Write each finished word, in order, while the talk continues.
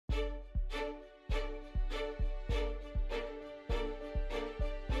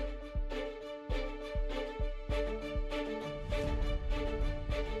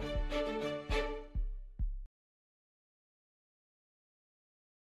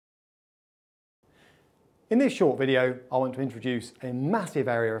In this short video, I want to introduce a massive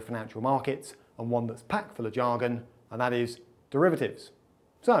area of financial markets and one that's packed full of jargon, and that is derivatives.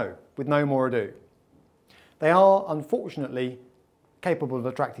 So, with no more ado, they are unfortunately capable of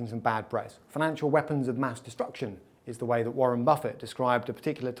attracting some bad press. Financial weapons of mass destruction is the way that Warren Buffett described a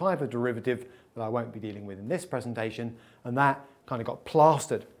particular type of derivative that I won't be dealing with in this presentation, and that kind of got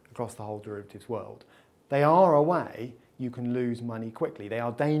plastered across the whole derivatives world. They are a way you can lose money quickly. They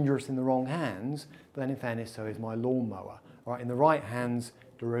are dangerous in the wrong hands, but then in fairness, so is my lawnmower. All right, in the right hands,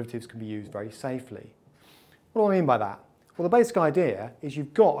 derivatives can be used very safely. What do I mean by that? Well, the basic idea is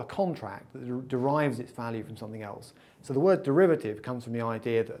you've got a contract that derives its value from something else. So the word derivative comes from the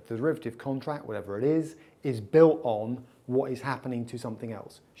idea that the derivative contract, whatever it is built on what is happening to something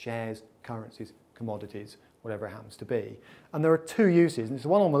else. Shares, currencies, commodities, whatever it happens to be. And there are two uses, and it's the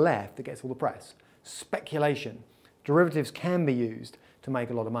one on the left that gets all the press. Speculation. Derivatives can be used to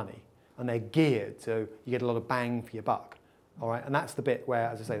make a lot of money, and they're geared so you get a lot of bang for your buck. All right, and that's the bit where,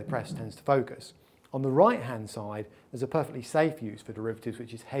 as I say, the press tends to focus. On the right-hand side, there's a perfectly safe use for derivatives,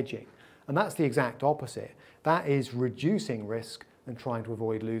 which is hedging. And that's the exact opposite. That is reducing risk and trying to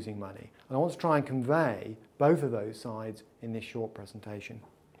avoid losing money. And I want to try and convey both of those sides in this short presentation.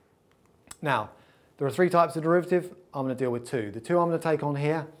 Now, there are three types of derivative. I'm going to deal with two. The two I'm going to take on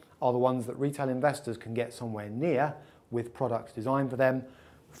here are the ones that retail investors can get somewhere near with products designed for them: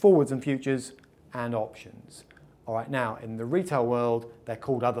 forwards and futures and options. All right, now in the retail world, they're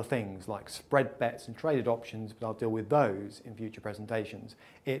called other things like spread bets and traded options, but I'll deal with those in future presentations.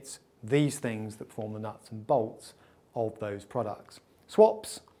 It's these things that form the nuts and bolts of those products.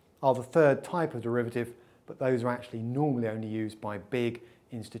 Swaps are the third type of derivative, but those are actually normally only used by big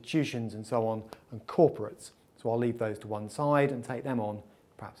institutions and so on, and corporates. So I'll leave those to one side and take them on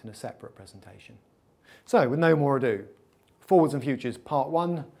perhaps in a separate presentation. So with no more ado, forwards and futures part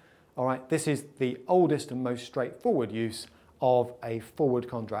one. All right, this is the oldest and most straightforward use of a forward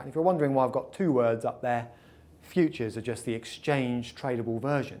contract. If you're wondering why I've got two words up there, futures are just the exchange tradable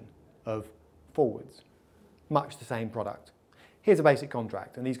version of forwards. Much the same product. Here's a basic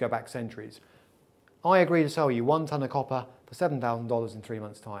contract, and these go back centuries. I agree to sell you 1 ton of copper for $7,000 in 3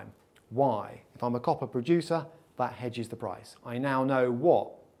 months' time. Why? If I'm a copper producer, that hedges the price. I now know what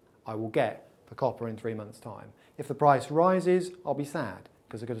I will get for copper in 3 months' time. If the price rises, I'll be sad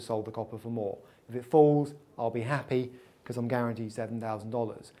because I could have sold the copper for more. If it falls, I'll be happy because I'm guaranteed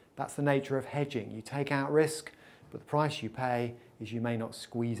 $7,000. That's the nature of hedging. You take out risk, but the price you pay is you may not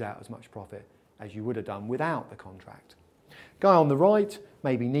squeeze out as much profit as you would have done without the contract. Guy on the right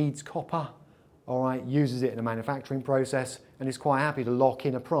maybe needs copper, all right, uses it in a manufacturing process and is quite happy to lock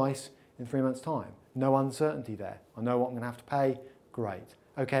in a price in 3 months' time. No uncertainty there. I know what I'm going to have to pay. Great.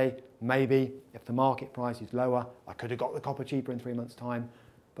 Okay, maybe if the market price is lower, I could have got the copper cheaper in 3 months' time,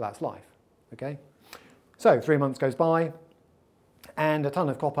 but that's life. Okay? So 3 months goes by, and a ton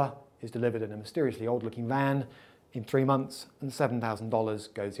of copper is delivered in a mysteriously odd-looking van in 3 months, and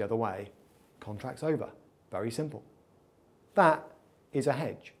 $7,000 goes the other way. Contract's over. Very simple. That is a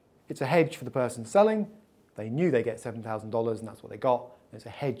hedge. It's a hedge for the person selling. They knew they get $7,000 and that's what they got. And it's a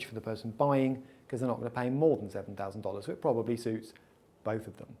hedge for the person buying because they're not going to pay more than $7,000. So it probably suits both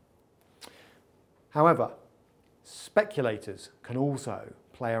of them. However, speculators can also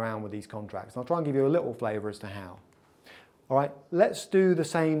play around with these contracts. And I'll try and give you a little flavour as to how. All right, let's do the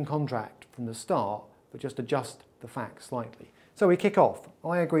same contract from the start, but just adjust the facts slightly. So we kick off.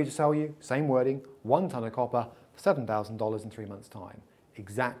 I agree to sell you, same wording, 1 ton of copper for $7,000 in 3 months' time.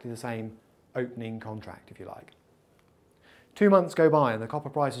 Exactly the same opening contract, if you like. 2 months go by and the copper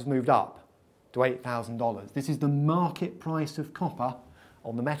price has moved up to $8,000. This is the market price of copper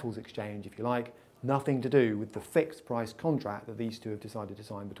on the metals exchange, if you like. Nothing to do with the fixed price contract that these two have decided to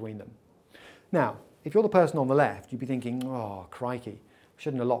sign between them. Now, if you're the person on the left, you'd be thinking, oh, crikey, I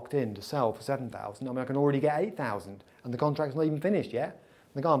shouldn't have locked in to sell for $7,000. I mean, I can already get $8,000 and the contract's not even finished yet.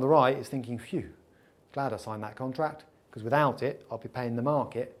 And the guy on the right is thinking, phew, glad I signed that contract, because without it, I'll be paying the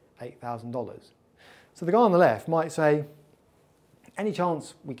market $8,000. So the guy on the left might say, any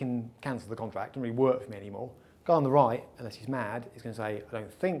chance we can cancel the contract? It doesn't really work for me anymore. The guy on the right, unless he's mad, is going to say, I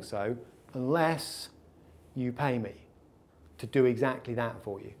don't think so, unless you pay me to do exactly that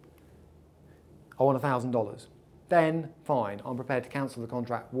for you. I want $1,000. Then, fine, I'm prepared to cancel the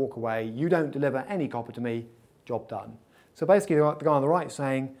contract, walk away. You don't deliver any copper to me, job done. So basically, the guy on the right is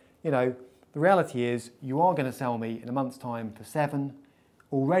saying, you know, the reality is you are going to sell me in a month's time for 7.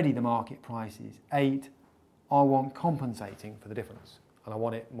 Already the market price is 8. I want compensating for the difference. And I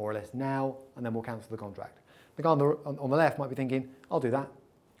want it more or less now, and then we'll cancel the contract. The guy on the left might be thinking, I'll do that.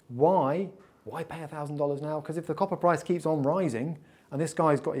 Why? Why pay $1,000 now? Because if the copper price keeps on rising, and this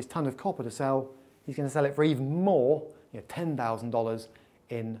guy's got his ton of copper to sell, he's going to sell it for even more, $10,000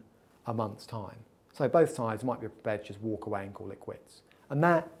 in a month's time. So both sides might be prepared to just walk away and call it quits. And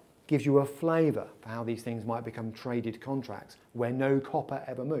that gives you a flavour for how these things might become traded contracts where no copper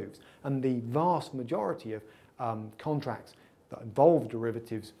ever moves. And the vast majority of contracts that involve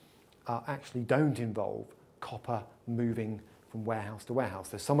derivatives actually don't involve copper moving from warehouse to warehouse.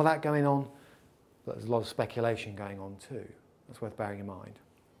 There's some of that going on, but there's a lot of speculation going on too. That's worth bearing in mind.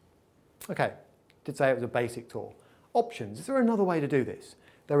 Okay, did say it was a basic tour. Options, is there another way to do this?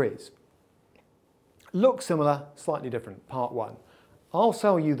 There is. Looks similar, slightly different, part one. I'll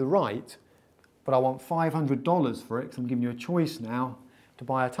sell you the right, but I want $500 for it, because I'm giving you a choice now to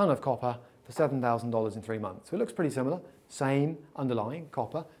buy a ton of copper for $7,000 in 3 months. So it looks pretty similar. Same underlying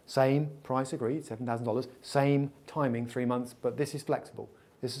copper, same price agreed, $7,000, same timing, 3 months, but this is flexible.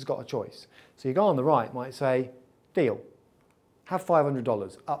 This has got a choice. So you go on the right, might say, deal, have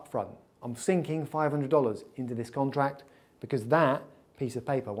 $500 up front. I'm sinking $500 into this contract because that piece of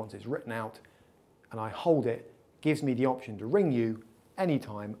paper, once it's written out and I hold it, gives me the option to ring you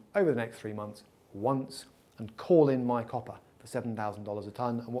anytime over the next 3 months once and call in my copper for $7,000 a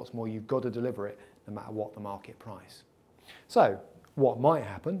tonne, and what's more, you've got to deliver it no matter what the market price. So what might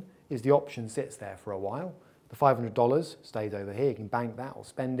happen is the option sits there for a while, the $500 stays over here, you can bank that or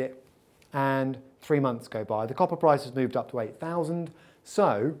spend it, and 3 months go by. The copper price has moved up to 8,000,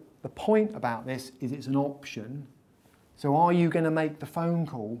 so the point about this is it's an option. So are you going to make the phone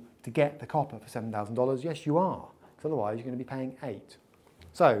call to get the copper for $7,000? Yes, you are, because otherwise you're going to be paying 8.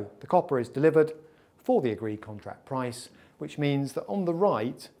 So the copper is delivered for the agreed contract price, which means that on the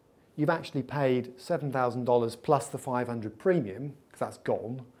right, you've actually paid $7,000 plus the 500 premium, because that's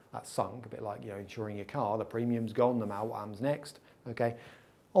gone, that's sunk, a bit like insuring your car, the premium's gone, no matter what happens next. Okay.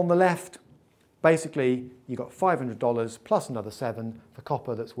 On the left, basically, you've got $500 plus another 7 for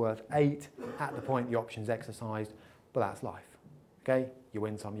copper that's worth 8 at the point the option's exercised, but that's life. Okay, you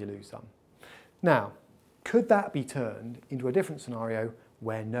win some, you lose some. Now, could that be turned into a different scenario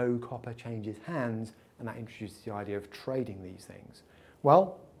where no copper changes hands, and that introduces the idea of trading these things?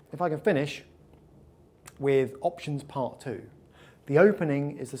 Well, if I can finish with options part 2. The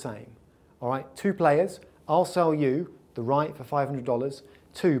opening is the same. All right, 2 players. I'll sell you the right for $500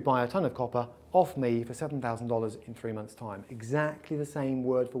 to buy a ton of copper off me for $7,000 in 3 months' time. Exactly the same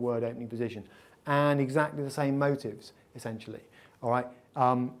word for word opening position and exactly the same motives, essentially. All right,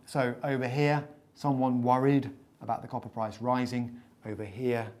 so over here, someone worried about the copper price rising. Over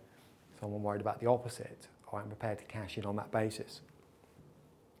here, someone worried about the opposite. All right, I'm prepared to cash in on that basis.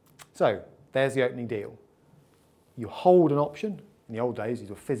 So there's the opening deal. You hold an option. In the old days, these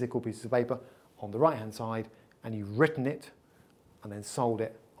were physical pieces of paper on the right-hand side, and you've written it and then sold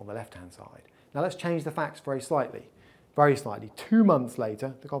it on the left-hand side. Now let's change the facts very slightly. 2 months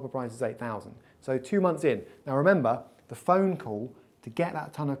later, the copper price is 8,000. So 2 months in. Now remember, the phone call to get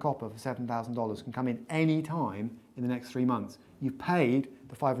that ton of copper for $7,000 can come in any time in the next 3 months. You've paid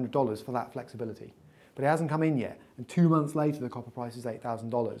the $500 for that flexibility, but it hasn't come in yet. And 2 months later, the copper price is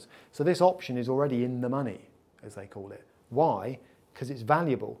 $8,000. So this option is already in the money, as they call it. Why? Because it's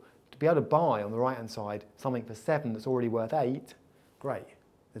valuable. To be able to buy on the right-hand side something for 7 that's already worth 8, great.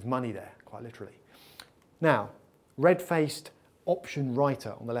 There's money there, quite literally. Now, red-faced option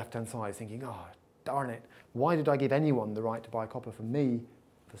writer on the left-hand side is thinking, oh, darn it, why did I give anyone the right to buy copper from me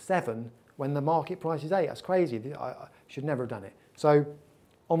for 7 when the market price is 8? That's crazy. I should never have done it. So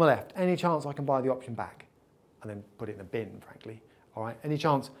on the left, any chance I can buy the option back and then put it in a bin, frankly? All right, any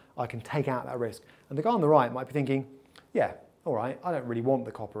chance I can take out that risk? And the guy on the right might be thinking, yeah, all right, I don't really want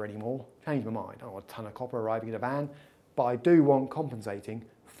the copper anymore. Change my mind. I don't want a ton of copper arriving in a van, but I do want compensating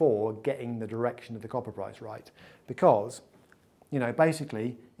for getting the direction of the copper price right. Because,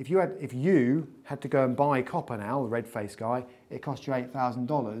 basically, if you had to go and buy copper now, the red-faced guy, it cost you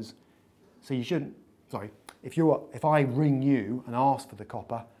 $8,000. So you shouldn't, if I ring you and ask for the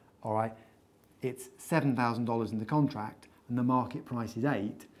copper, all right, it's $7,000 in the contract and the market price is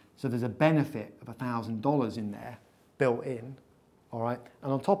 8. So there's a benefit of $1,000 in there built in, all right?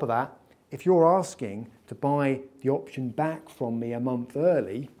 And on top of that, if you're asking to buy the option back from me a month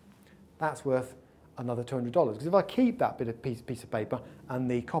early, that's worth another $200. Because if I keep that piece of paper and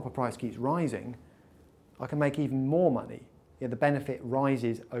the copper price keeps rising, I can make even more money. The benefit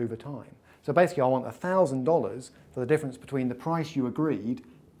rises over time. So basically I want $1,000 for the difference between the price you agreed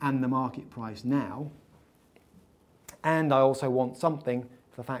and the market price now. And I also want something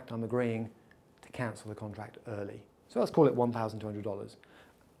for the fact I'm agreeing to cancel the contract early. So let's call it $1,200.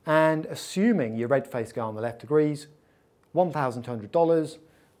 And assuming your red-faced guy on the left agrees, $1,200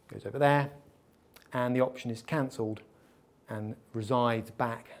 goes over there, and the option is cancelled and resides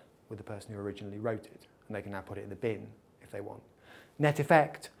back with the person who originally wrote it, and they can now put it in the bin if they want. Net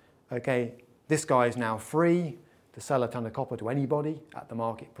effect, okay, this guy is now free to sell a ton of copper to anybody at the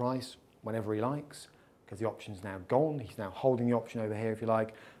market price whenever he likes, because the option's now gone. He's now holding the option over here, if you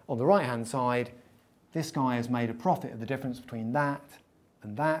like. On the right-hand side, this guy has made a profit of the difference between that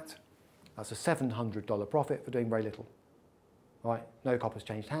and that. That's a $700 profit for doing very little. Right? No copper's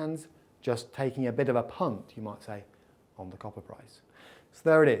changed hands, just taking a bit of a punt, you might say, on the copper price. So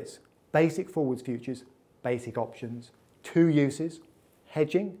there it is. Basic forwards futures, basic options, two uses: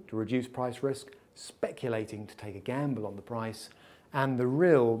 hedging to reduce price risk, speculating to take a gamble on the price, and the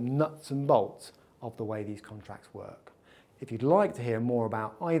real nuts and bolts of the way these contracts work. If you'd like to hear more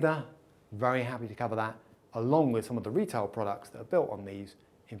about either, very happy to cover that, along with some of the retail products that are built on these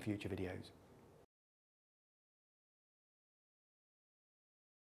in future videos.